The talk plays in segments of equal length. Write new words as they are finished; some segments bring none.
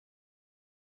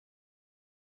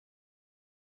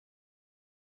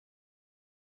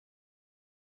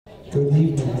Good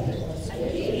evening.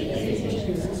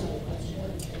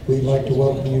 We'd like to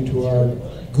welcome you to our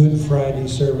Good Friday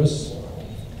service.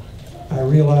 I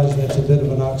realize that's a bit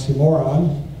of an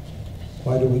oxymoron.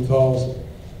 Why do we call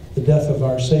the death of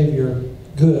our Savior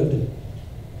good?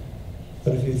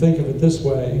 But if you think of it this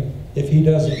way, if he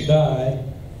doesn't die,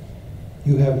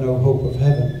 you have no hope of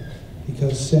heaven,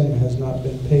 because sin has not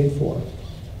been paid for.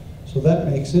 So that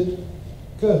makes it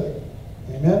good.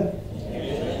 Amen?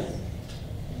 Amen.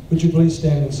 Would you please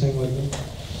stand and sing with me?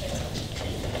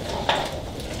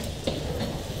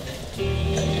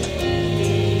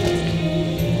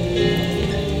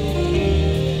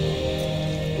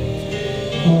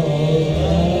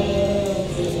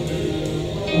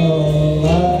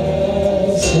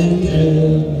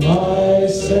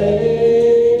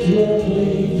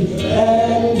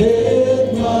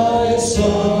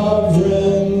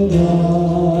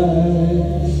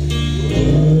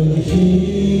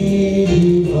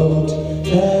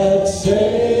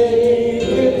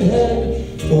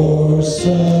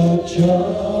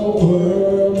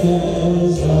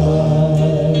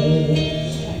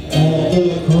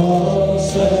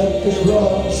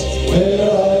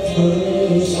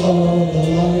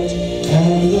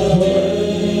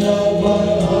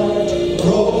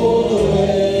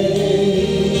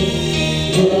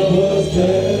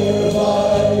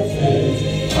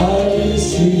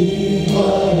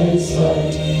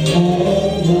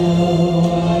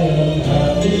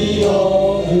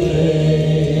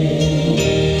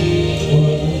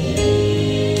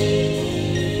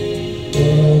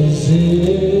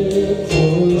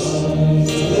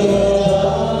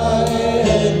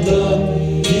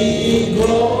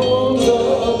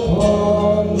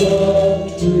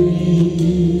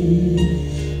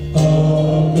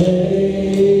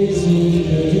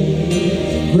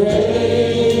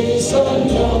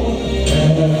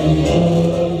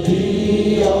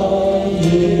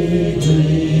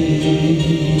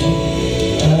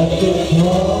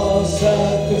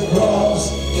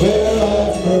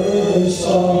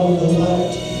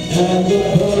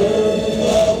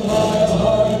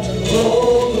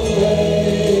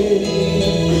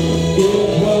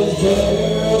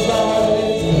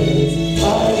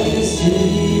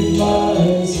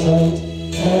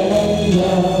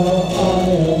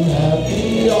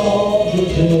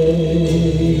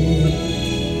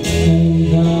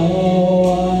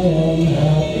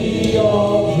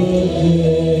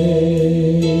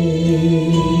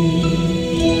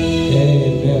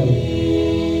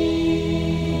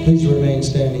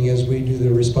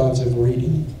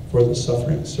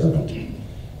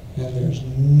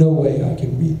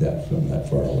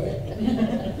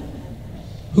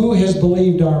 Who has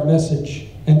believed our message,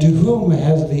 and to whom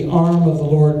has the arm of the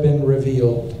Lord been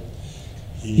revealed?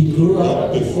 He grew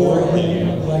up before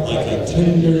him like a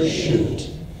tender shoot,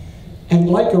 and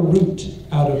like a root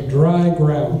out of dry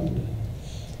ground.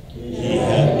 He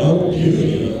had no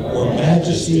beauty or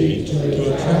majesty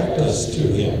to attract us to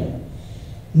him.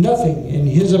 Nothing in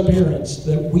his appearance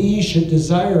that we should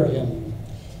desire him.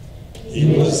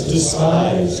 He was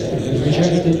despised and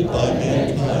rejected by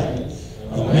mankind,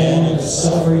 a man of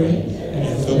suffering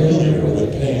and familiar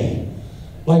with pain.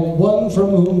 Like one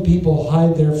from whom people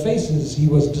hide their faces, he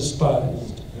was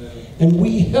despised, and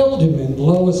we held him in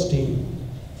low esteem.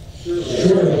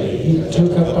 Surely he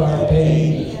took up our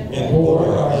pain and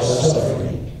bore our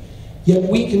suffering. Yet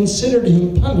we considered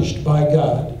him punished by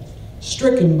God,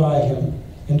 stricken by him,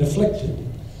 and afflicted.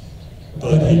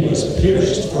 But he was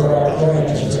pierced for our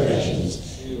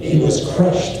transgressions. He was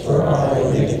crushed for our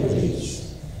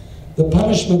iniquities. The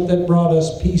punishment that brought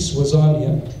us peace was on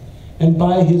him, and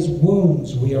by his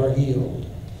wounds we are healed.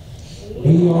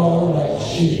 We all, like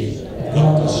sheep, have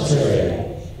gone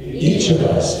astray. Each of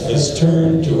us has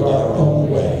turned to our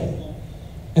own way.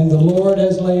 And the Lord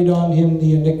has laid on him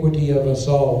the iniquity of us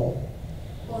all.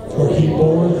 For he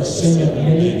bore the sin of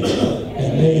many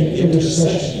and made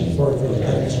intercession for the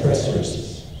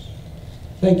transgressors.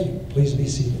 Thank you. Please be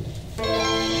seated.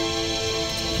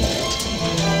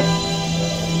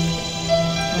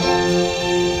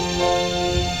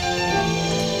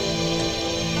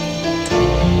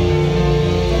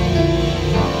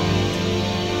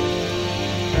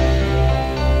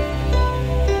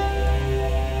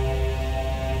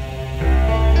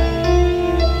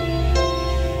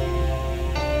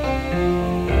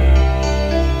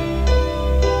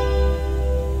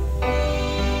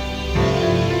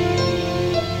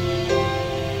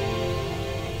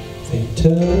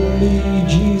 Tell me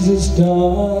Jesus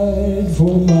died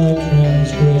for my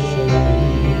transgressions,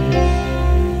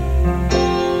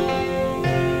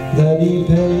 that he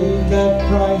paid that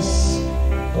price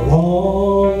a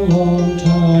long, long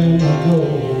time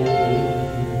ago.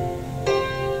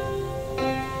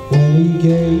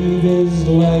 gave his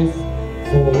life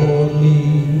for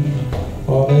me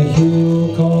on a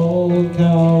hill called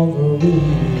Calvary.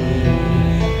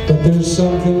 But there's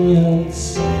something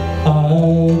else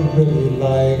I'd really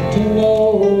like to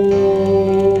know.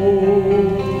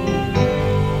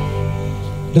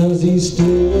 Does he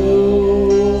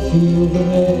still feel the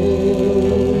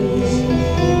nails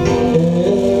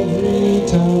every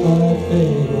time I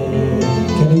fail?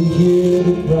 Can he hear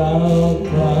the crowd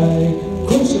cry,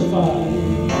 crucify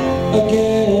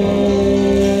again?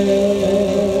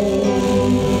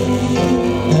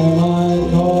 Am I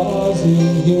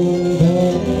causing him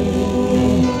pain?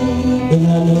 Then I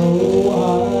know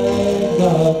I've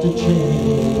got to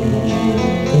change,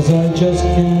 'cause I just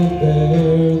can't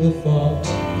bear the thought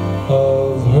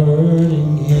of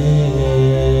hurting him.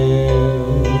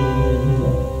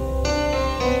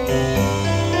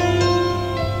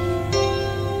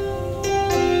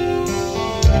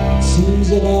 Seems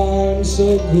that I'm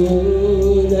so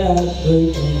good at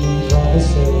breaking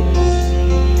promises,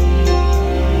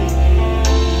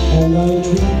 and I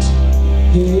treat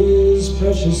his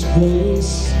precious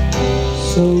grace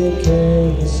so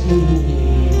carelessly.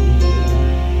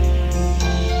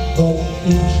 But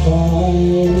each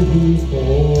time he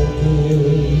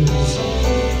forgives,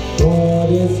 what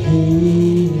if he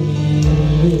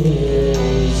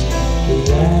relives the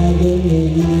agony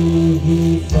he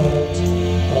felt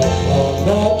upon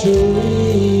that tree?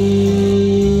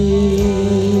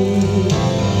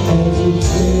 Does he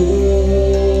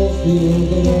still feel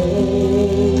the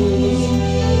nails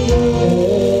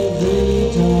every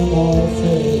time I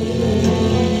fail?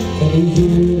 Can he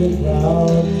hear the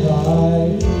crowd cry,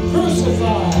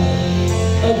 crucify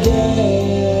again?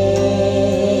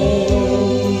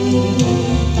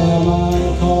 Am I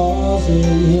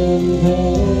causing him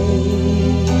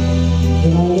pain?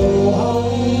 Then I know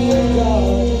I've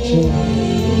got to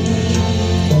change,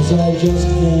 'cause I just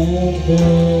can't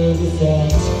bear the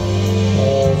thought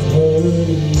of hurting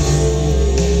him.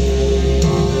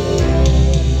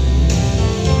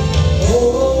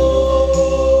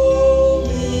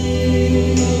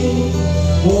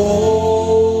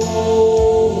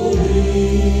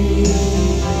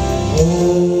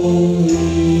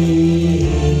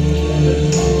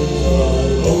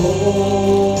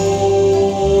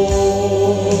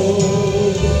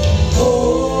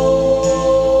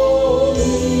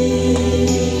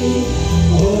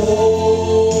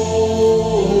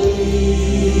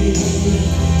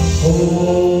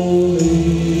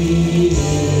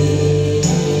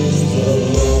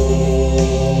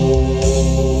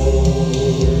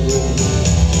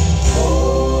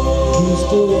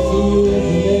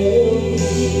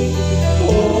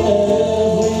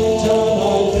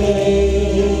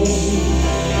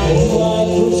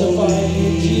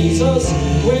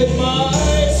 With my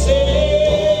sin,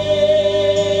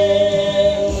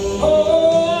 oh,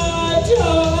 I'm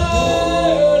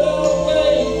tired of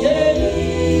playing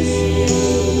games.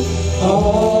 I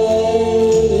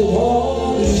really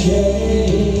want to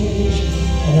change,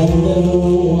 and I never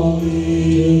want to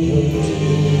hurt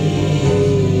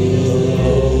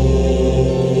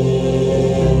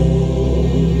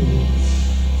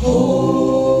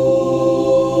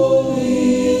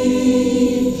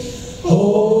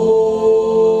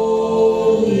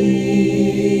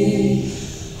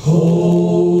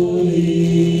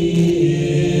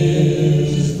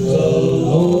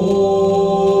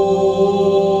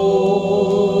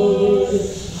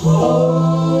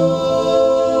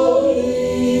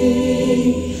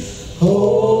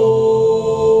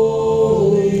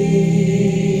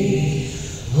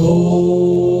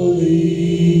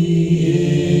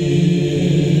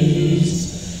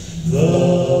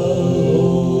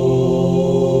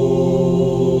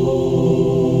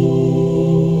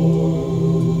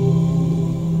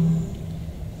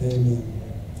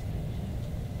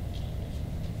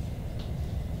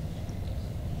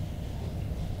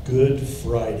Good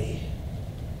Friday.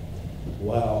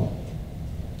 Wow.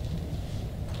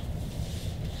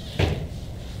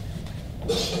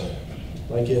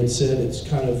 Like Ed said, it's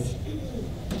kind of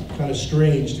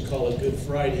strange to call it Good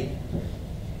Friday,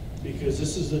 because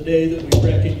this is the day that we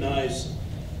recognize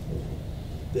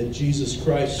that Jesus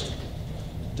Christ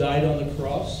died on the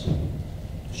cross,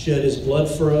 shed his blood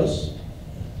for us,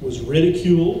 was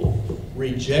ridiculed,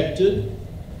 rejected,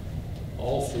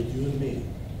 all for you and me.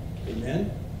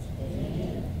 Amen?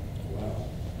 Amen. Wow.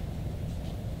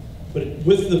 But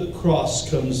with the cross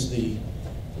comes the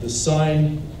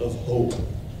sign of hope.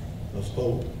 Of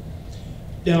hope.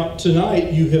 Now,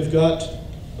 tonight you have got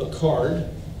a card.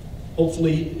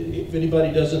 Hopefully, if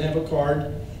anybody doesn't have a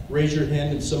card, raise your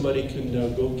hand and somebody can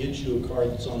go get you a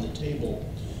card that's on the table.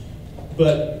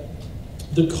 But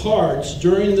the cards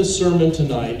during the sermon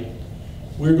tonight,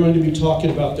 we're going to be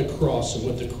talking about the cross and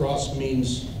what the cross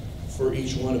means for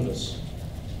each one of us.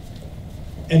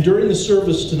 And during the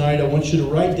service tonight, I want you to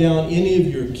write down any of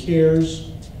your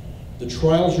cares, the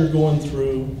trials you're going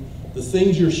through, the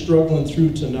things you're struggling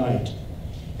through tonight.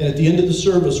 And at the end of the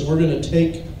service, we're going to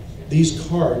take these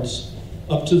cards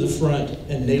up to the front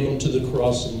and nail them to the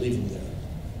cross and leave them there.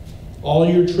 All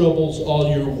your troubles,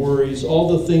 all your worries,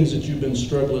 all the things that you've been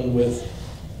struggling with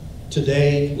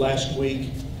today, last week,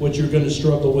 what you're going to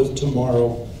struggle with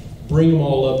tomorrow, bring them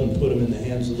all up and put them in the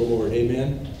hands of the Lord.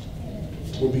 Amen?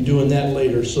 We'll be doing that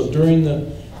later. So during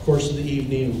the course of the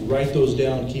evening, write those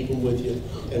down, keep them with you,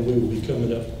 and we will be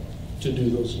coming up to do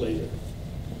those later.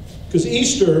 Because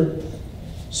Easter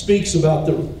speaks about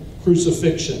the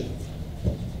crucifixion.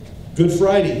 Good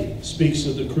Friday speaks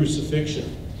of the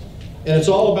crucifixion. And it's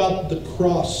all about the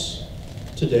cross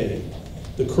today.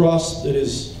 The cross that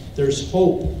is, there's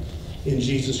hope in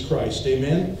Jesus Christ.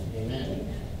 Amen?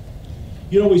 Amen.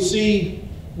 You know, we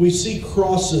see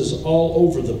crosses all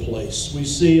over the place. We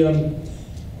see them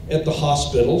at the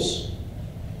hospitals.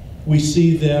 We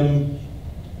see them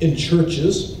in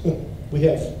churches. We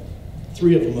have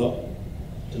 3 of them up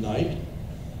tonight.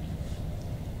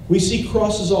 We see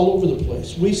crosses all over the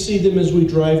place. We see them as we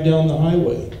drive down the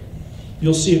highway.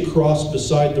 You'll see a cross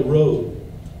beside the road,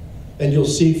 and you'll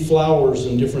see flowers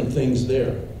and different things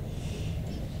there.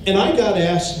 And I got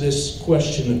asked this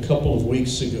question a couple of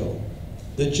weeks ago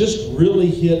that just really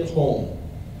hit home.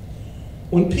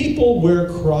 When people wear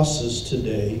crosses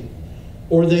today,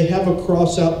 or they have a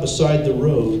cross out beside the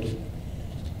road,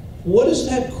 what is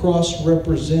that cross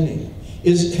representing?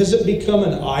 Has it become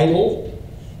an idol,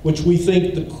 which we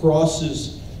think the cross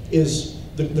is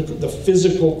the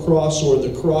physical cross, or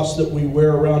the cross that we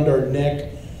wear around our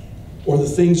neck, or the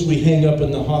things we hang up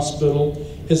in the hospital?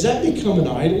 Has that become an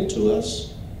idol to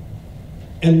us?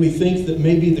 And we think that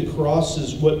maybe the cross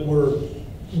is what we're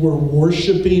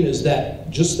worshiping, is that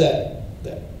just that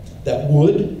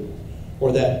wood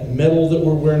or that metal that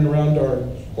we're wearing around our,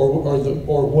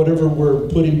 or whatever we're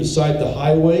putting beside the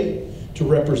highway to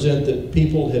represent that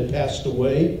people had passed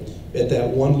away at that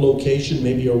one location,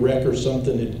 maybe a wreck or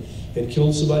something had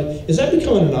killed somebody. Is that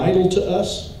becoming an idol to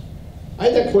us? I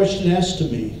had that question asked to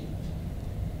me,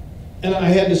 and I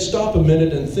had to stop a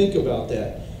minute and think about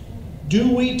that.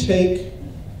 Do we take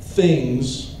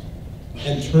things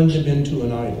and turn them into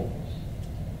an idol?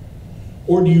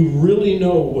 Or do you really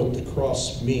know what the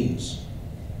cross means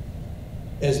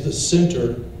as the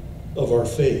center of our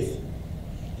faith?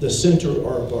 The center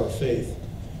of our faith.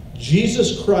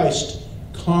 Jesus Christ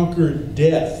conquered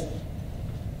death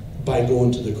by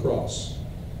going to the cross.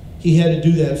 He had to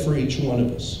do that for each one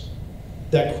of us.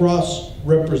 That cross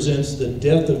represents the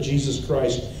death of Jesus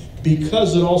Christ,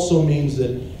 because it also means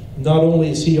that not only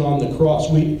is he on the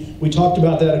cross, we talked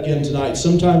about that again tonight.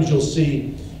 Sometimes you'll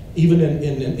see, even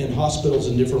in hospitals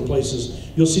and different places,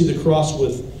 you'll see the cross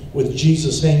with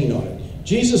Jesus hanging on it.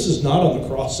 Jesus is not on the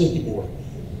cross anymore.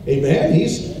 Amen?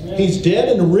 He's dead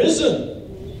and risen.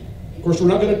 Of course, we're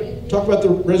not going to talk about the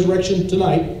resurrection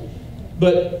tonight,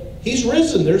 but he's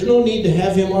risen. There's no need to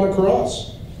have him on a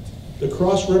cross. The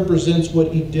cross represents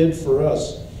what he did for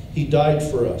us. He died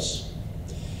for us.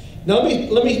 Now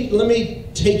let me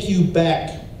take you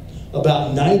back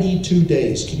about 92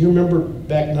 days. Can you remember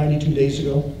back 92 days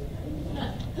ago?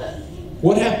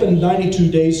 What happened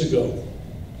 92 days ago?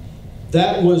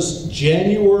 That was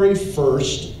January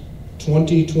 1st,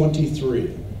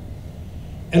 2023.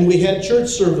 And we had church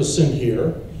service in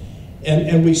here,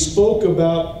 and we spoke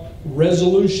about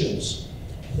resolutions.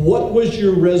 What was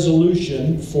your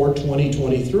resolution for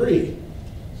 2023?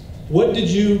 What did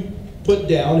you put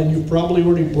down? And you probably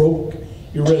already broke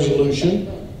your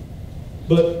resolution.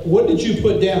 But what did you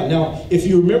put down? Now, if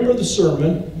you remember the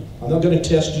sermon, I'm not going to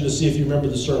test you to see if you remember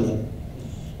the sermon.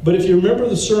 But if you remember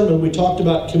the sermon, we talked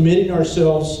about committing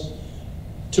ourselves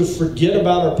to forget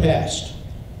about our past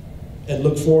and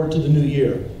look forward to the new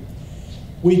year.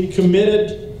 We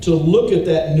committed to look at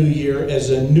that new year as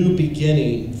a new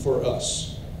beginning for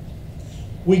us.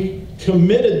 We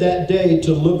committed that day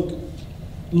to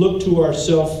look to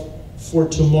ourselves for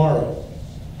tomorrow,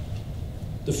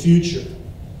 the future.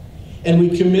 And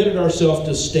we committed ourselves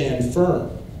to stand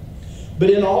firm. But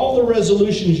in all the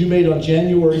resolutions you made on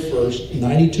January 1st,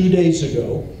 92 days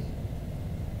ago,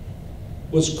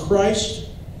 was Christ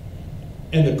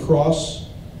and the cross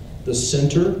the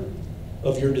center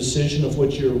of your decision of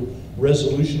what your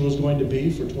resolution was going to be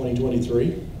for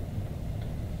 2023?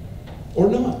 Or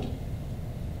not?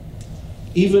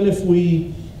 Even if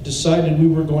we decided we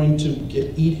were going to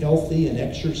eat healthy and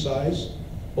exercise,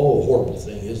 oh, a horrible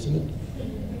thing, isn't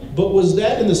it? But was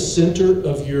that in the center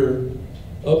of your,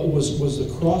 was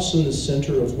the cross in the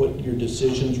center of what your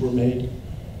decisions were made?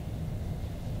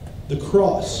 The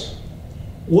cross.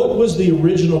 What was the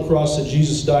original cross that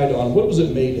Jesus died on? What was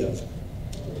it made of?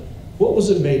 What was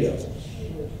it made of?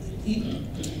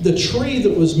 The tree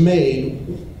that was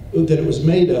made, that it was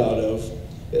made out of,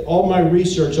 all my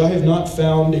research, I have not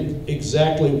found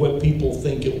exactly what people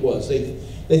think it was. They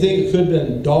think it could have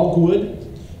been dogwood,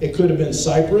 it could have been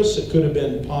cypress, it could have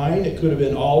been pine, it could have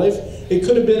been olive, it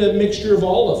could have been a mixture of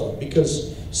all of them,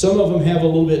 because some of them have a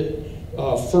little bit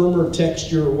firmer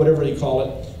texture, or whatever you call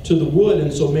it, to the wood,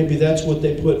 and so maybe that's what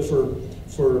they put for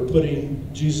putting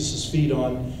Jesus' feet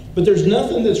on. But there's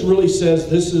nothing that really says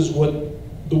this is what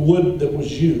the wood that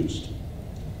was used.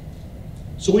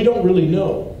 So we don't really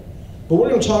know. But we're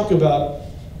going to talk about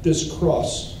this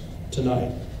cross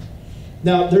tonight.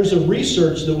 Now, there's a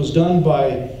research that was done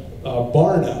by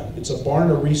Barna. It's a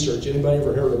Barna research. Anybody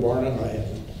ever heard of Barna? I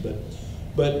haven't.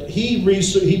 But his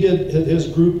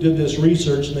group did this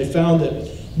research, and they found that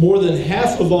more than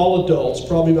half of all adults,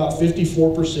 probably about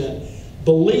 54%,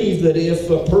 believe that if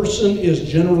a person is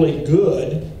generally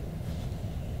good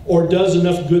or does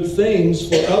enough good things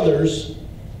for others,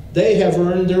 they have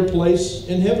earned their place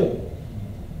in heaven.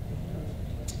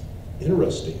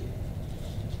 Interesting.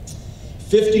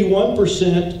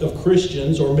 51% of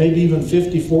Christians, or maybe even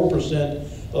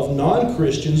 54% of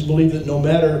non-Christians, believe that no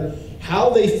matter how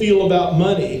they feel about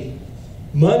money,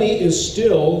 money is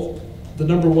still the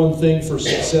number one thing for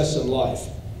success in life.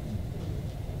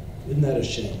 Isn't that a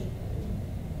shame?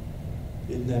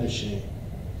 Isn't that a shame?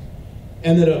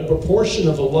 And that a proportion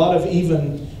of a lot of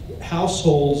even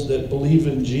households that believe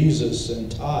in Jesus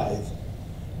and tithe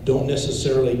don't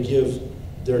necessarily give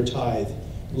their tithe.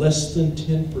 Less than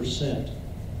 10%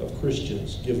 of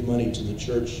Christians give money to the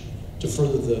church to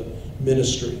further the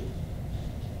ministry.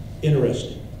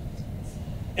 Interesting.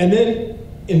 And then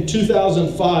in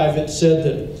 2005, it said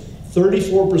that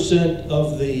 34%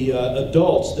 of the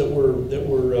adults that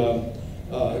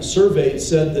were surveyed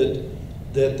said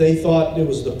that they thought it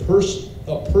was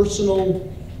a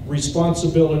personal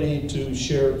responsibility to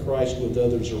share Christ with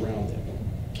others around them.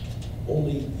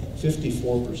 Only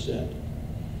 54%.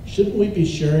 Shouldn't we be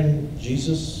sharing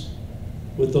Jesus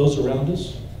with those around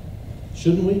us?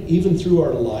 Shouldn't we? Even through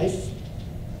our life?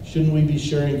 Shouldn't we be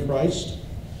sharing Christ?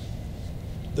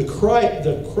 The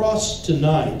cross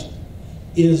tonight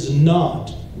is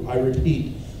not, I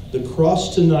repeat, the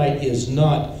cross tonight is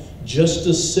not just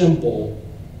a symbol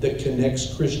that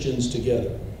connects Christians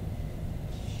together.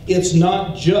 It's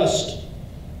not just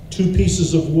two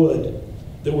pieces of wood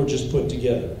that were just put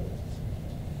together.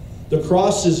 The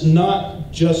cross is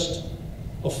not just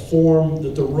a form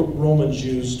that the Romans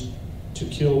used to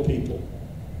kill people.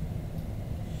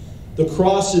 The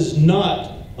cross is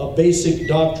not a basic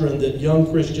doctrine that young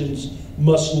Christians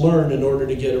must learn in order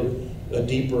to get a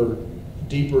deeper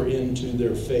into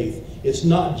their faith. It's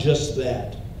not just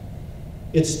that.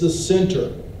 It's the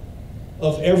center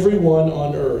of everyone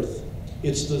on earth.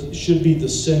 It should be the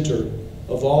center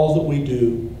of all that we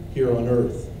do here on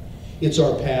earth. It's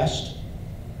our past.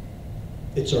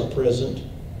 It's our present.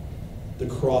 The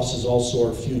cross is also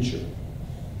our future.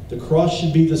 The cross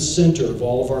should be the center of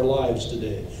all of our lives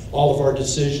today, all of our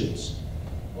decisions,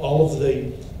 all of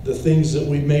the things that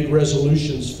we've made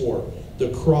resolutions for. The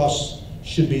cross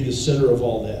should be the center of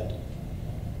all that.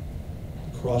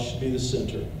 The cross should be the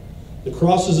center. The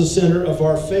cross is the center of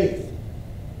our faith.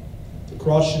 The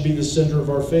cross should be the center of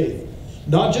our faith.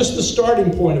 Not just the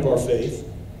starting point of our faith,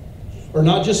 or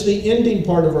not just the ending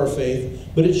part of our faith,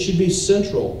 but it should be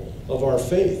central of our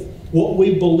faith. What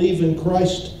we believe in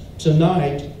Christ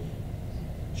tonight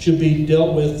should be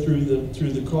dealt with through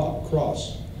the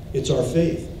cross. It's our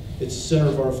faith. It's the center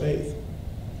of our faith.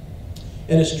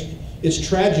 And it's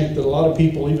tragic that a lot of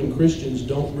people, even Christians,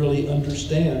 don't really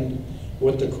understand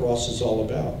what the cross is all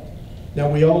about. Now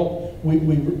we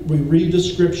read the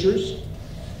scriptures,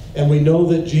 and we know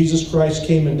that Jesus Christ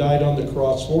came and died on the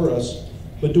cross for us,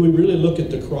 but do we really look at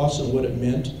the cross and what it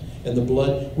meant and the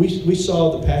blood? We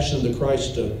saw the Passion of the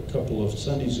Christ a couple of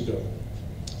Sundays ago.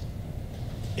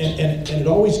 And it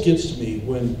always gets to me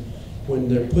when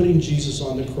they're putting Jesus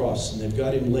on the cross and they've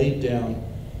got him laid down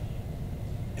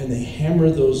and they hammer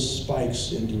those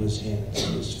spikes into his hands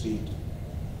and his feet.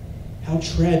 How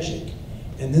tragic.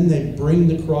 And then they bring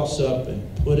the cross up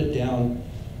and put it down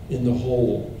in the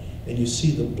hole, and you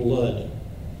see the blood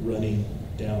running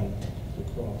down the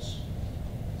cross.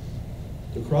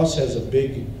 The cross has a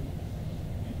big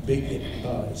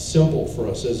symbol for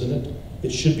us, isn't it?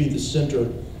 It should be the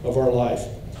center of our life.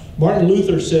 Martin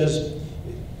Luther says,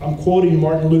 I'm quoting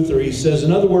Martin Luther, he says,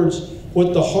 in other words,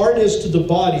 What the heart is to the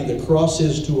body, the cross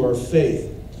is to our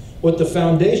faith. What the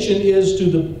foundation is to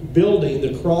the building,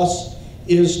 the cross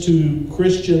is to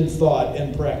Christian thought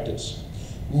and practice.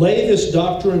 Lay this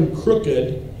doctrine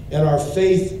crooked, and our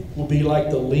faith will be like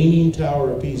the leaning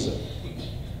tower of Pisa.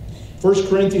 1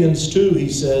 Corinthians 2, he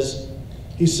says,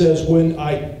 when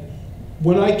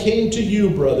I came to you,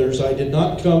 brothers, I did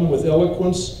not come with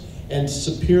eloquence and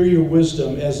superior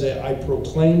wisdom as I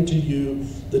proclaimed to you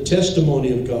the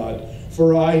testimony of God.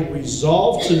 For I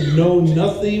resolved to know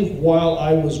nothing while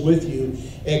I was with you,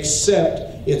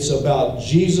 except it's about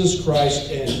Jesus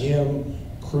Christ and Him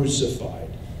crucified.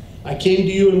 I came to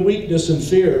you in weakness and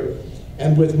fear,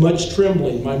 and with much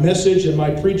trembling. My message and my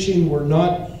preaching were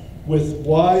not with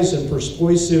wise and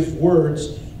persuasive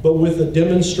words, but with a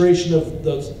demonstration of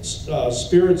the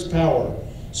Spirit's power,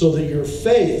 so that your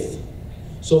faith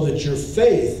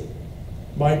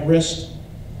might rest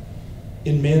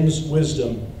in men's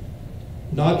wisdom,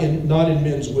 not in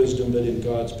men's wisdom, but in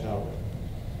God's power.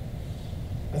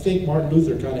 I think Martin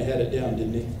Luther kind of had it down,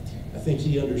 didn't he? I think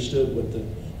he understood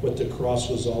what the cross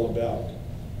was all about.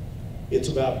 It's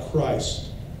about Christ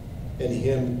and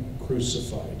Him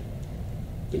crucified.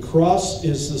 The cross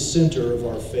is the center of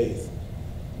our faith.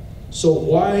 So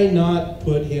why not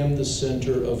put Him the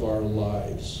center of our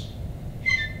lives?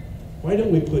 Why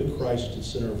don't we put Christ at the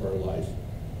center of our life?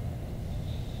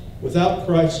 Without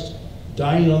Christ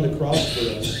dying on the cross for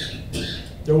us,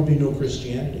 there will be no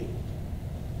Christianity.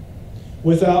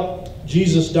 Without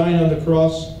Jesus dying on the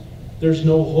cross, there's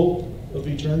no hope of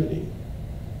eternity.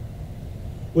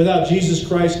 Without Jesus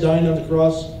Christ dying on the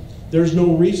cross, there's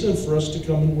no reason for us to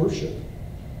come and worship.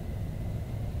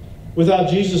 Without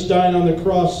Jesus dying on the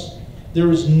cross,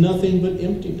 there is nothing but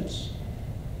emptiness.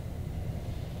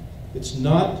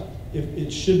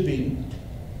 It should be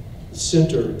the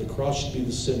center, the cross should be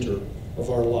the center of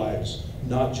our lives,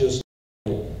 not just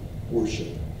worship.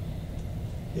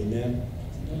 Amen?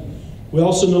 We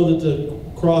also know that the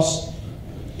cross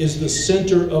is the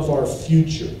center of our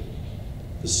future.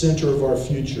 The center of our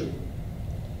future.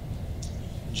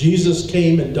 Jesus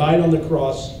came and died on the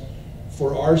cross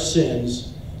for our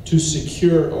sins to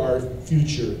secure our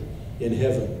future in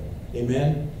heaven.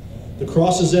 Amen? The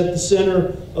cross is at the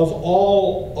center of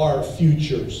all our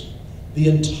futures, the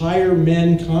entire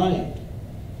mankind.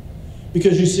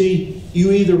 Because you see,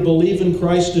 you either believe in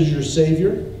Christ as your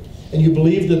Savior, and you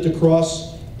believe that the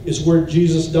cross is where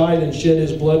Jesus died and shed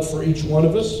His blood for each one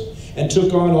of us, and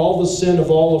took on all the sin of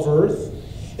all of earth,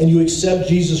 and you accept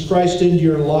Jesus Christ into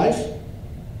your life,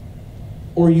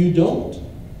 or you don't.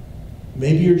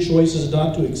 Maybe your choice is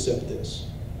not to accept this.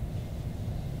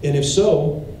 And if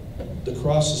so, the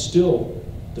cross is still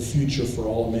the future for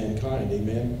all of mankind.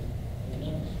 Amen?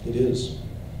 It is.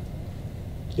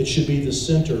 It should be the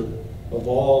center of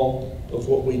all of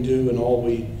what we do and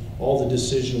all the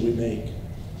decision we make.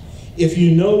 If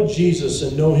you know Jesus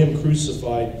and know Him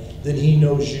crucified, then He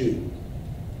knows you.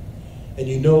 And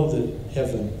you know that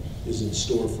heaven is in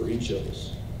store for each of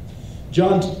us.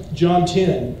 John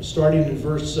 10, starting in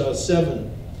verse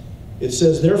 7, it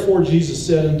says, Therefore Jesus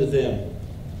said unto them,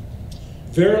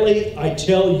 Verily I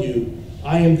tell you,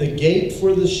 I am the gate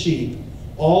for the sheep.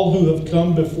 All who have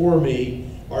come before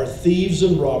me are thieves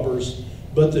and robbers,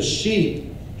 but the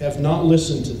sheep have not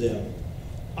listened to them.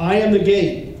 I am the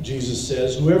gate, Jesus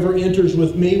says. Whoever enters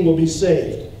with me will be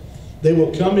saved. They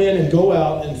will come in and go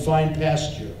out and find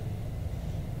pasture.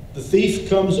 The thief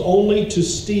comes only to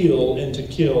steal and to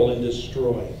kill and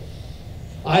destroy.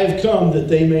 I have come that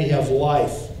they may have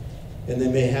life, and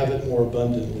they may have it more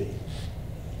abundantly.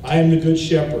 I am the good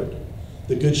shepherd.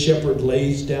 The good shepherd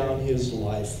lays down his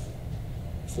life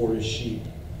for his sheep.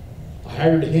 A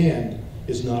hired hand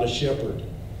is not a shepherd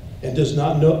and does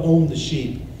not own the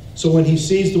sheep. So when he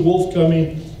sees the wolf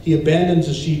coming, he abandons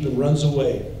the sheep and runs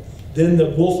away. Then the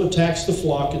wolf attacks the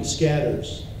flock and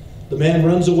scatters. The man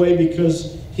runs away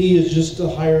because he is just a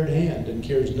hired hand and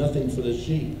cares nothing for the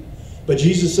sheep. But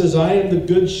Jesus says, I am the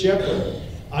good shepherd.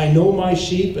 I know my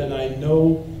sheep, and I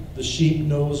know the sheep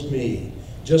knows me.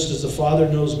 Just as the Father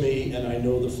knows me, and I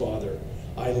know the Father.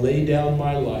 I lay down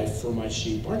my life for my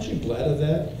sheep. Aren't you glad of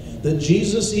that? That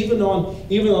Jesus, even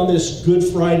on this Good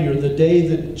Friday, or the day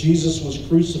that Jesus was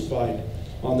crucified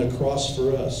on the cross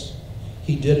for us,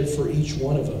 He did it for each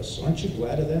one of us. Aren't you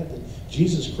glad of that? That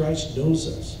Jesus Christ knows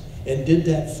us and did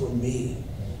that for me.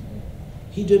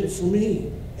 He did it for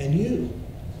me and you.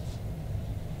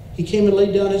 He came and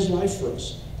laid down His life for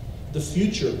us. The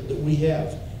future that we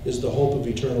have is the hope of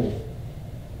eternal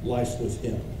life with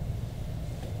Him.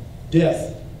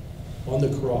 Death on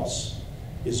the cross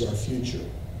is our future.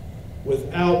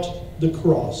 Without the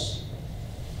cross,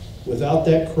 without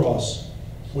that cross,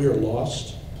 We are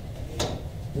lost.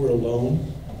 We're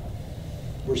alone.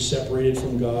 We're separated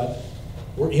from God.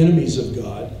 We're enemies of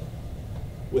God.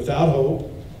 Without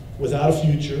hope. Without a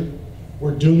future.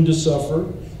 We're doomed to suffer.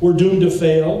 We're doomed to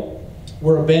fail.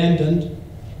 We're abandoned.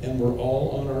 And we're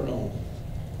all on our own.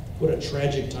 What a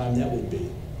tragic time that would be.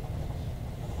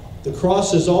 The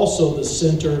cross is also the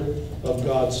center of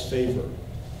God's favor.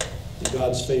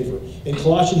 God's favor. In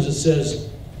Colossians it says,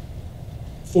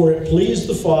 "For it pleased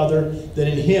the Father that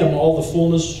in him all the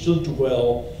fullness should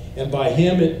dwell, and by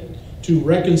him to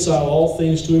reconcile all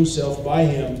things to himself by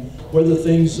him, whether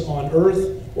things on earth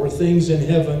or things in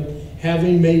heaven,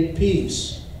 having made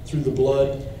peace through the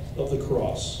blood of the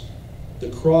cross." The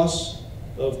cross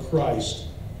of Christ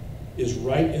is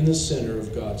right in the center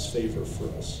of God's favor for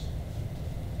us.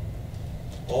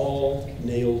 All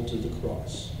nailed to the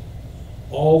cross.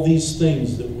 All these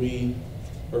things that we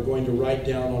are going to write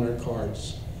down on our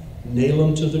cards, nail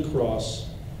them to the cross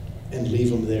and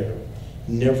leave them there,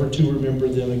 never to remember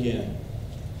them again.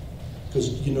 Because,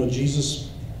 Jesus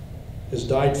has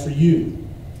died for you,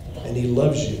 and he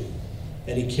loves you,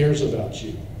 and he cares about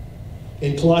you.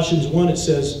 In Colossians 1 it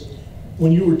says,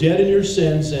 "When you were dead in your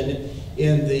sins and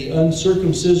in the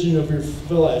uncircumcision of your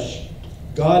flesh,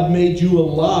 God made you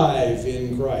alive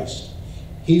in Christ.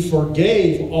 He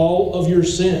forgave all of your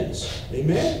sins."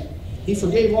 Amen? He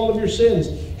forgave all of your sins,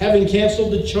 having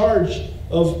canceled the charge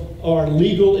of our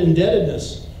legal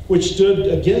indebtedness, which stood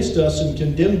against us and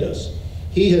condemned us.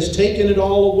 He has taken it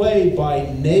all away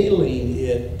by nailing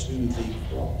it to the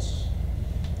cross.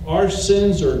 Our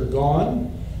sins are gone.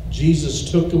 Jesus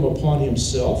took them upon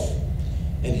himself,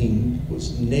 and he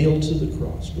was nailed to the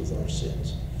cross with our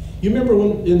sins. You remember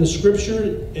when in the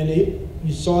scripture, and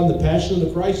you saw in the Passion of the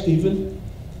Christ even,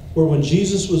 where when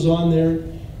Jesus was on there,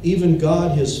 even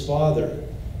God, his Father,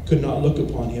 could not look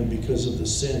upon him because of the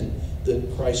sin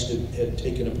that Christ had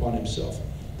taken upon himself.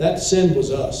 That sin was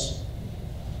us.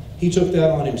 He took that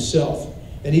on himself,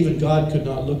 and even God could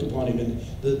not look upon him.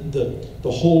 And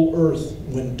the whole earth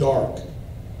went dark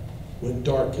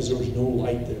because there was no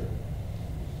light there.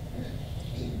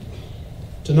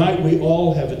 Tonight we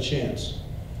all have a chance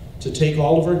to take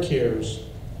all of our cares,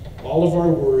 all of our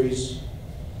worries,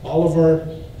 all of our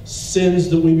sins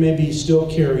that we may be still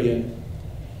carrying,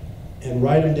 and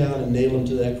write them down and nail them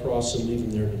to that cross and leave them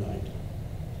there tonight.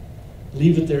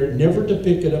 Leave it there, never to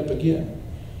pick it up again.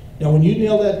 Now, when you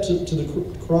nail that to the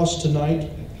cross tonight,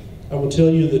 I will tell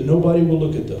you that nobody will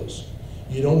look at those.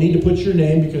 You don't need to put your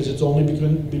name because it's only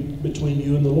between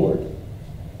you and the Lord.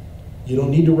 You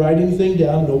don't need to write anything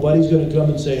down. Nobody's going to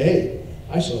come and say, "Hey,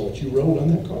 I saw what you wrote on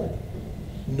that card."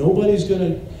 Nobody's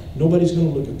going to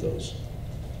look at those.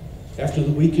 After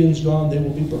the weekend's gone, they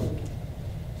will be burned.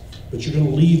 But you're going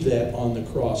to leave that on the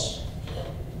cross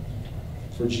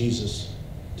for Jesus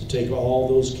to take all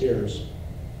those cares.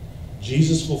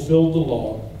 Jesus fulfilled the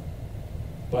law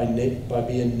by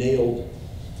being nailed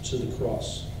to the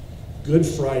cross. Good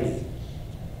Friday,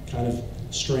 kind of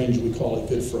strange we call it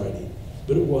Good Friday,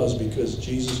 but it was because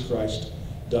Jesus Christ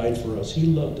died for us. He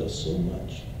loved us so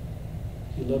much.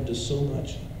 He loved us so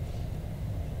much.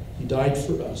 He died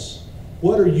for us.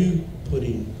 What are you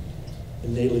putting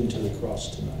and nailing to the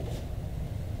cross tonight?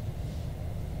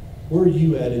 Where are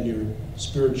you at in your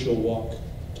spiritual walk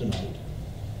tonight?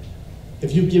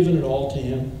 Have you given it all to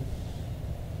him?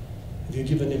 Have you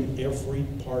given him every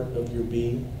part of your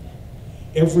being?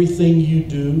 Everything you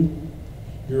do,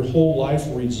 your whole life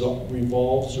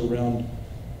revolves around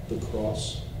the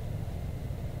cross.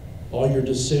 All your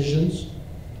decisions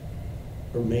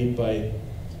are made by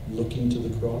looking to the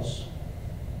cross.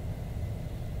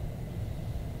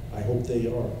 I hope they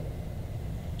are.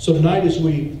 So tonight, as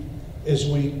we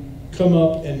come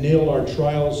up and nail our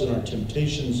trials and our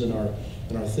temptations and our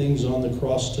things on the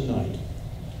cross tonight,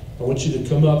 I want you to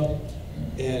come up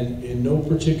and in no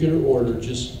particular order,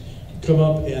 just come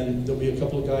up, and there'll be a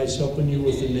couple of guys helping you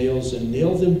with the nails, and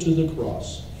nail them to the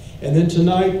cross. And then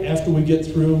tonight, after we get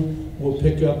through, we'll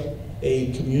pick up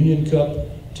a communion cup,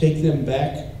 take them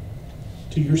back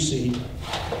to your seat,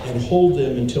 and hold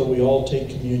them until we all take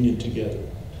communion together.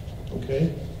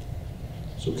 Okay?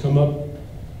 So come up,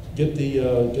 get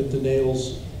the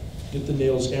nails,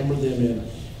 hammer them in.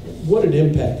 What an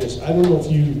impact this! I don't know if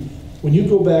when you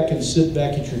go back and sit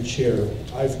back at your chair,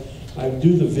 I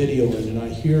do the videoing, and I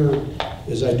hear,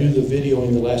 as I do the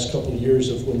videoing the last couple of years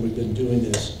of when we've been doing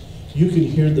this, you can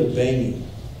hear the banging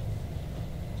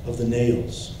of the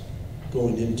nails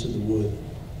going into the wood.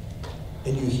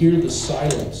 And you hear the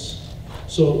silence.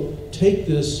 So take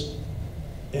this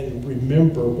and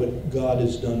remember what God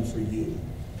has done for you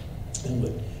and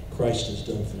what Christ has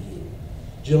done for you.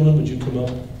 Gentlemen, would you come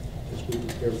up as we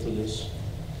prepare for this?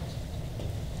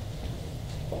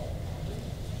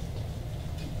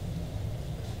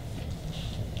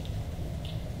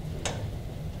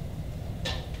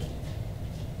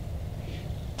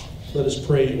 Let us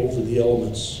pray over the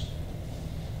elements.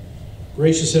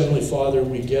 Gracious Heavenly Father,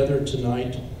 we gather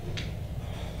tonight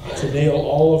to nail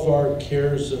all of our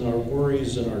cares and our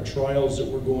worries and our trials that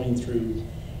we're going through,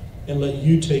 and let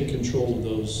you take control of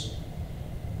those.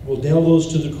 We'll nail those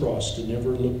to the cross to never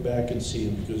look back and see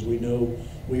them, because we know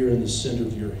we are in the center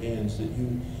of your hands, that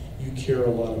you care a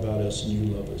lot about us and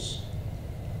you love us.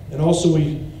 And also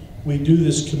we do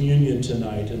this communion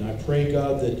tonight, and I pray,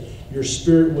 God, that your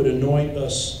Spirit would anoint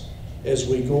us as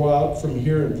we go out from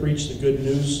here and preach the good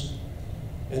news,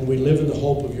 and we live in the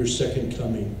hope of your second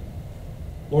coming.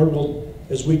 Lord,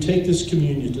 as we take this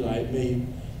communion tonight,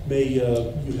 may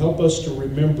you help us to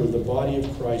remember the body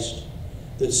of Christ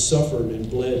that suffered and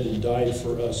bled and died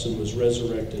for us and was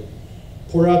resurrected.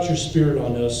 Pour out your Spirit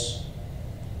on us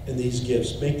and these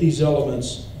gifts. Make these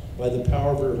elements, by the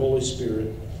power of your Holy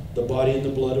Spirit, the body and the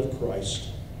blood of Christ,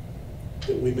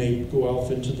 that we may go off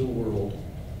into the world,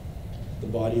 the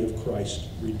body of Christ,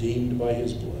 redeemed by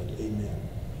his blood. Amen.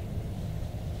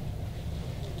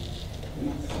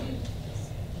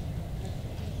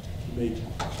 You may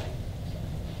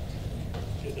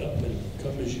get up and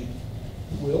come as you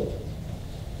will.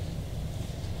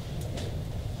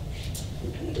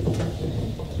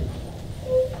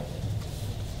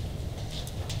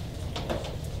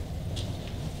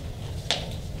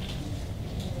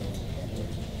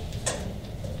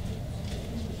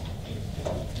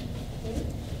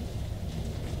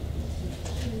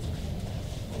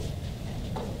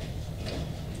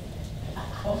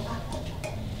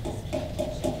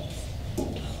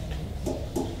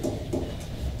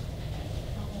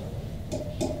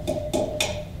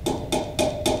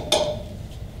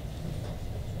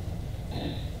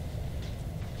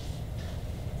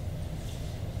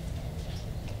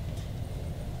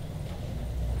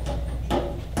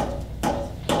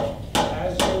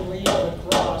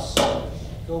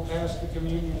 Pass the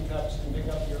communion cups and pick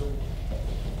up your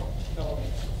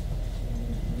elements.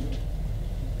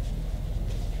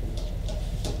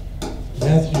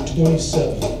 Matthew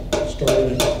 27,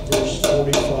 starting at verse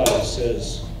 45,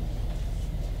 says,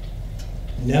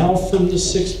 "Now from the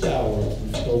 6th hour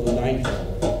until the 9th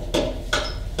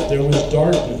hour, there was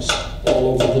darkness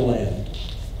all over the land.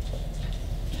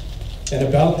 And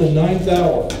about the 9th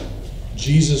hour,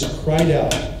 Jesus cried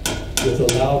out with a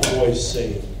loud voice,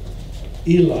 saying,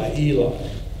 Eli, Eli,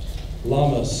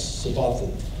 lama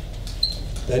sabachthani.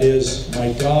 That is,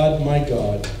 my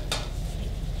God,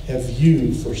 have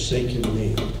you forsaken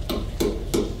me?"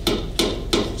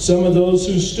 Some of those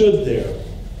who stood there,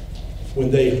 when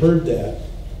they heard that,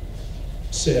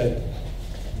 said,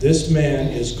 "This man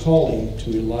is calling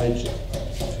to Elijah."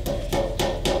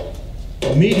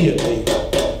 Immediately,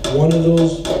 one of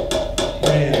those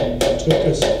ran and took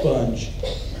a sponge,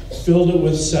 filled it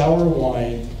with sour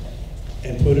wine,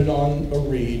 and put it on a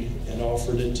reed and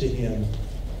offered it to him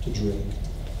to drink.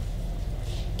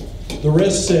 The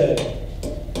rest said,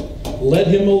 "Let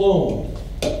him alone.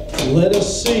 Let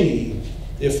us see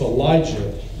if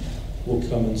Elijah will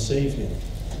come and save him."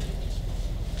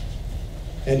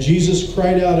 And Jesus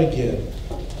cried out again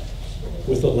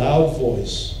with a loud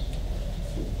voice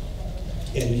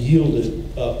and yielded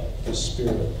up his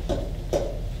spirit.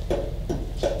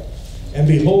 And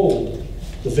behold,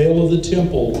 the veil of the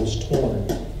temple was torn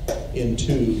in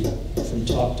two from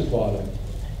top to bottom,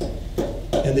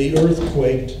 and the earth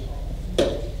quaked,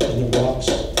 and the rocks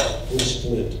were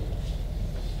split.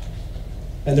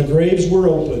 And the graves were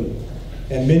opened,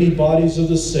 and many bodies of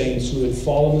the saints who had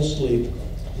fallen asleep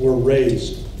were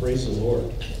raised. Praise the Lord.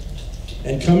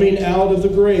 And coming out of the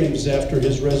graves after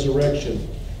his resurrection,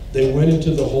 they went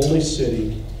into the holy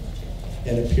city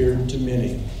and appeared to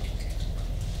many.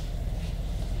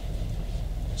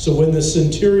 So when the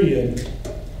centurion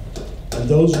and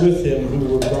those with him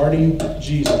who were guarding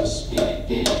Jesus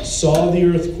saw the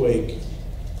earthquake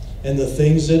and the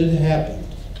things that had happened,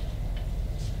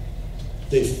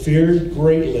 they feared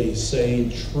greatly,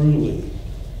 saying, "Truly,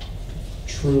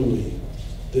 truly,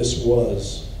 this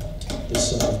was the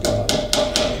Son of God."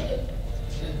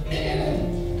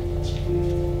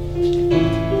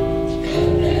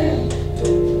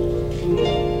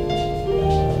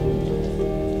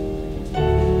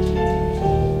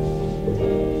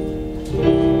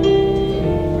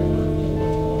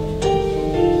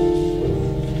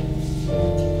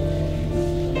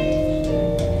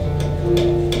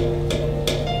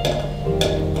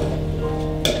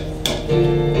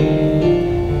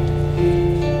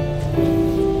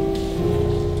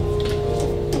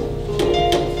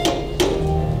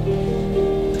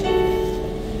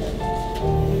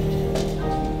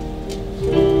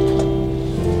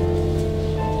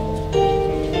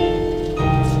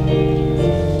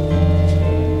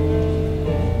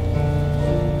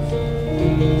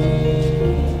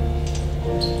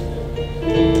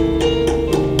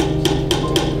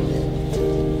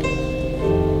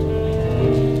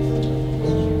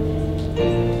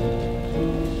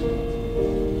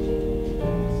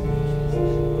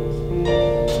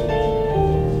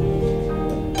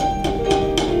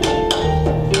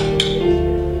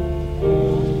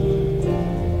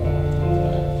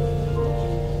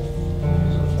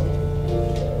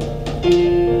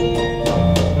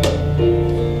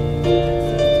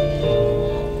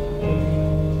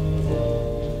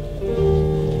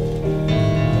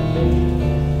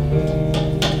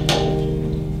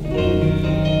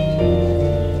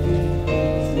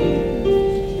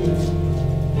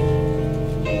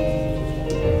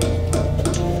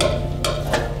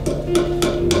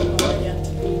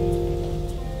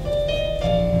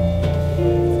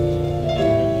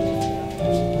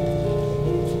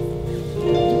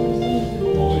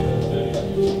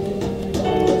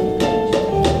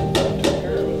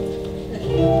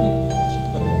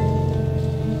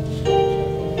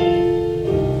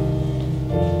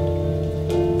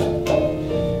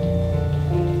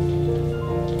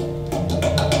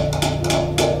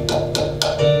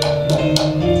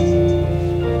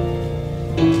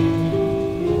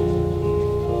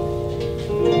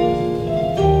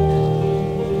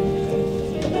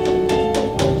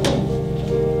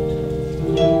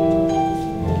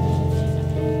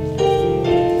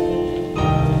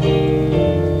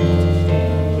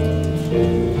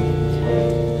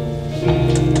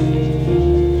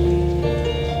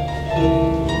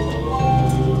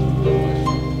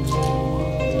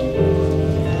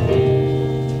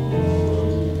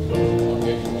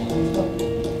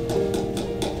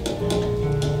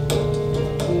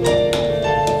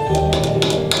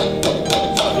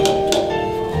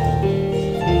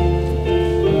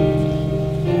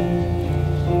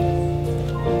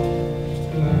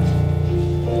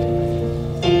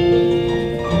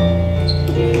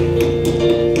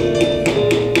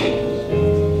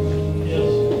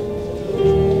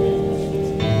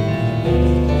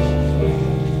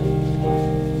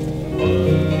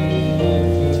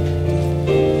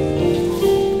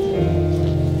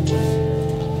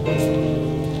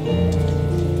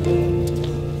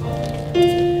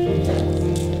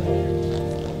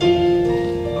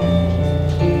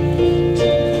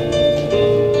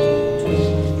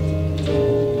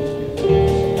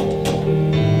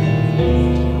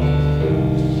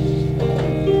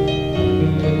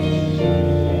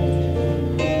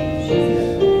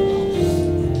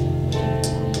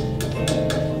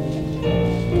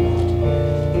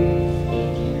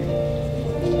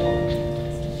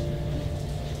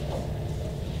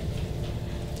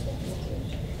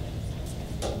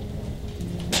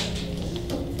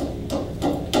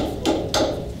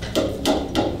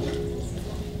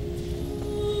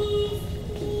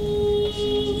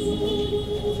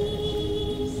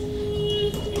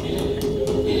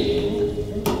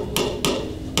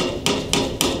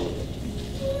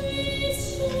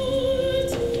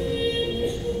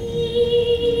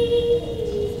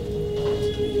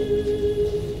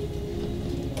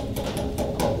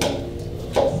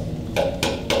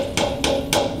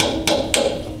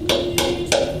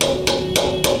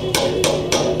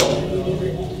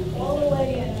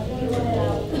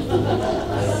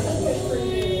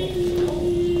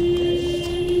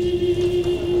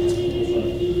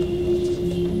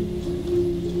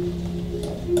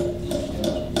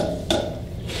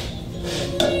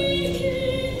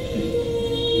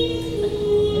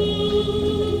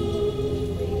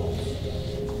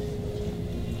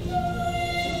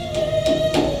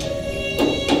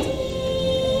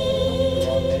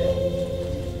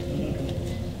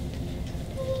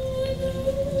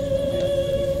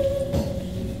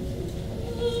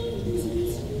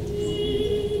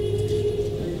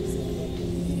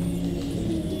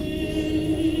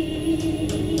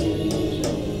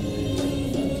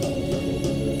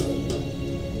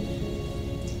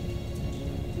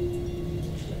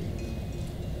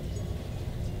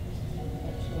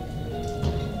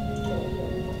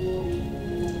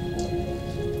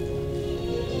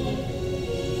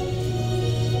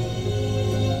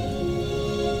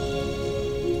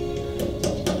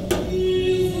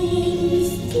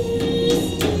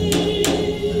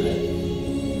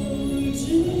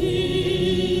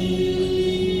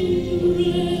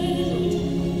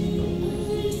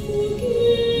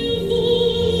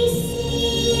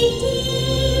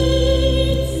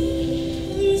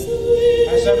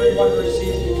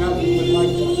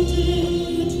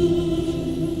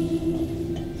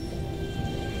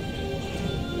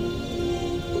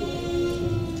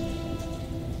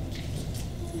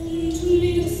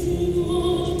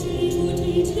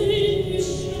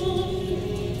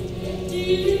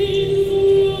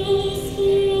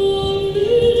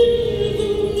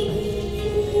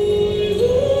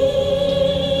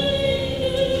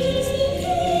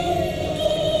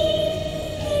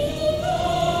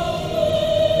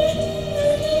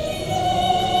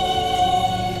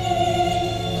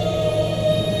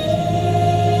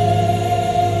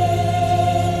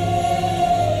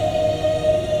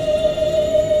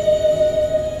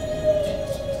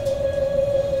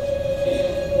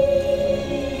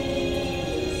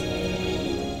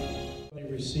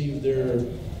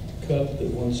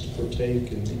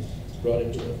 partake and brought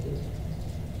it up there.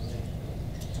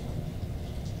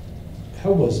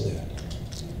 How was that?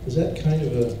 Was that kind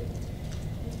of a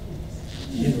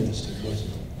interesting,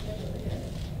 wasn't it?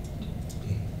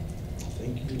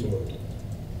 Thank you, Lord.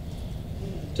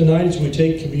 Tonight, as we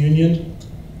take communion,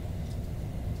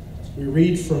 we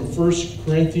read from 1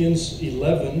 Corinthians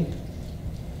 11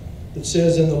 that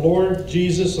says, "And the Lord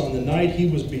Jesus, on the night he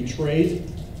was betrayed,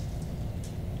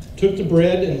 took the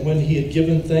bread, and when he had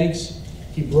given thanks,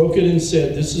 he broke it and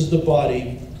said, 'This is the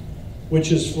body,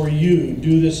 which is for you.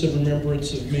 Do this in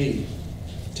remembrance of me.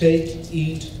 Take,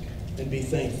 eat, and be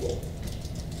thankful.'"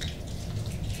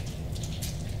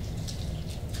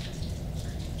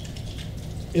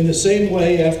 In the same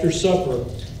way, after supper,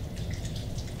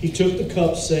 he took the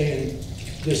cup, saying,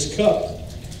 "This cup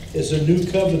is a new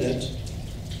covenant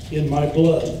in my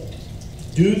blood.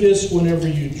 Do this whenever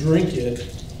you drink it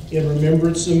in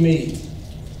remembrance of me.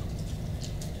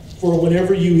 For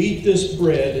whenever you eat this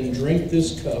bread and drink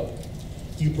this cup,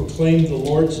 you proclaim the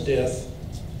Lord's death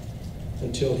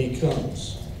until he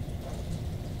comes."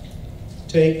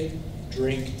 Take,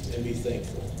 drink, and be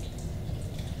thankful.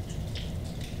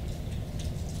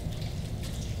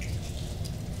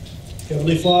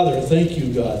 Heavenly Father, thank you,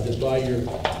 God, that by your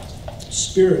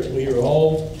Spirit we are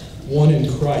all one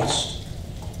in Christ.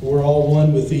 We're all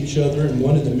one with each other and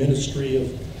one in the ministry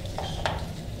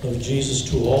of Jesus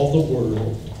to all the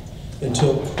world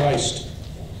until Christ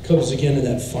comes again in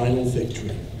that final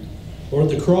victory. Lord,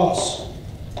 the cross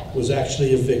was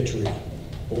actually a victory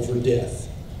over death.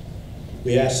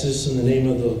 We ask this in the name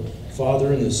of the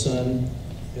Father and the Son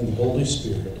and the Holy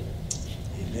Spirit.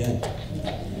 Amen.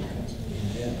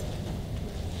 Amen.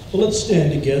 Well, let's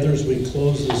stand together as we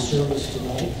close this service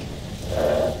tonight.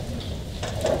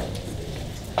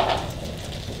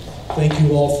 Thank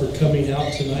you all for coming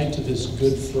out tonight to this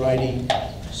Good Friday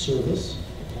service.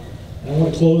 And I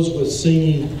want to close with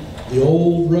singing "The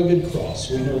Old Rugged Cross."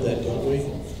 We know that, don't we?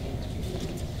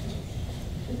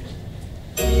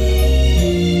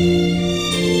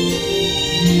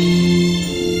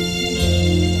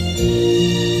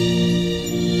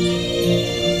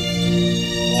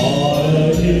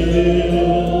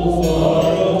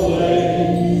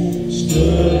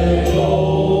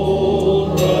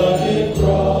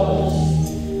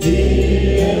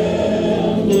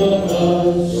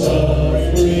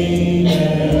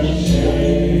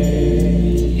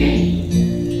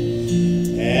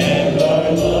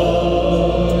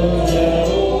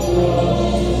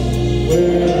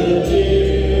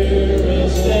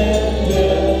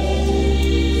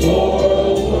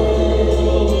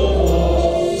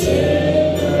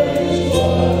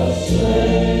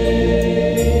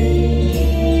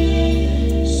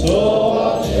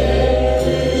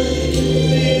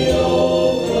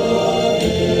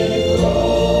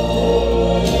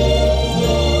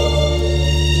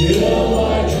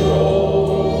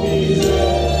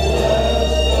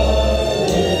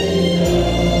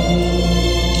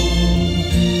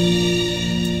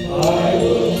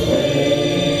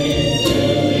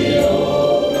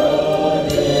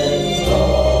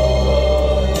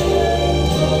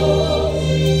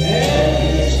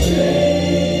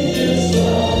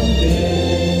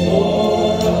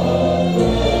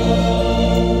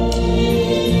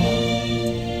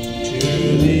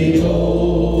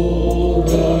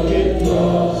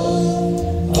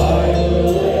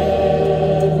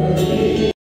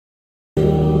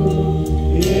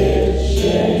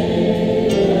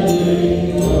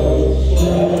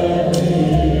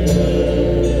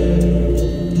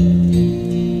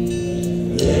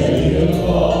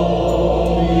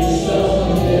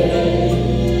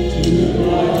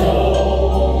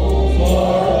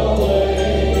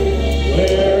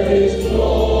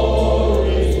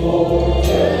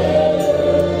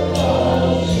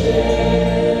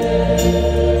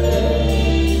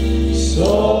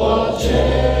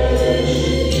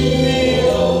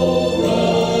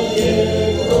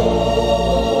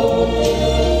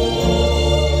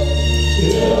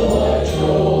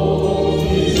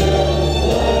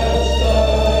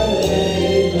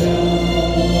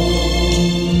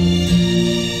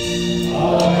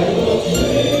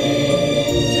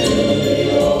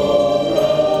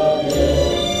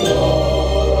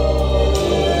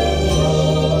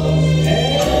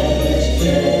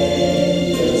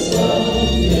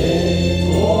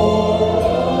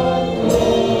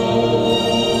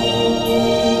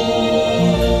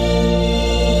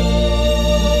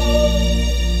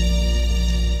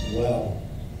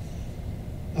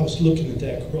 Looking at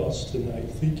that cross tonight,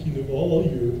 thinking of all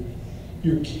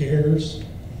your cares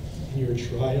and your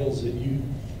trials that you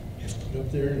have put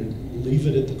up there and leave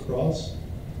it at the cross.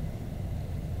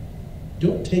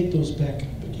 Don't take those back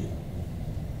up again.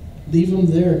 Leave them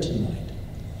there tonight.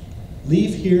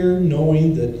 Leave here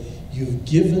knowing that you've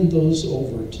given those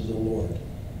over to the Lord,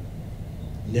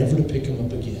 never to pick them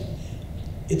up again.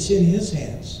 It's in His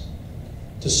hands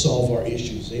to solve our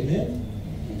issues. Amen?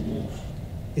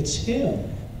 It's Him.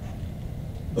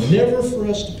 Never for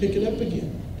us to pick it up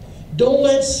again. Don't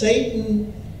let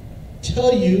Satan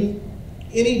tell you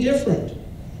any different.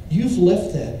 You've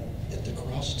left that at the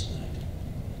cross tonight.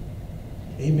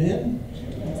 Amen?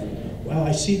 Wow,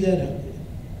 I see that.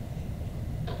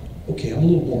 Okay, I'm a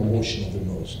little more emotional than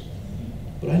most.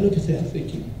 But I look at that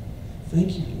thinking,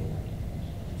 thank you, Lord,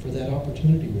 for that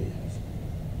opportunity we have.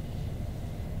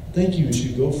 Thank you as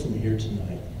you go from here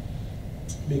tonight.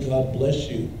 May God bless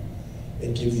you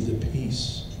and give you the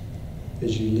peace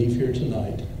as you leave here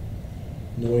tonight,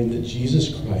 knowing that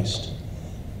Jesus Christ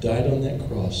died on that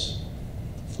cross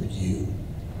for you.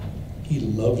 He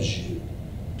loves you.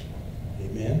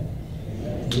 Amen?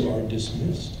 Amen. You are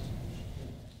dismissed.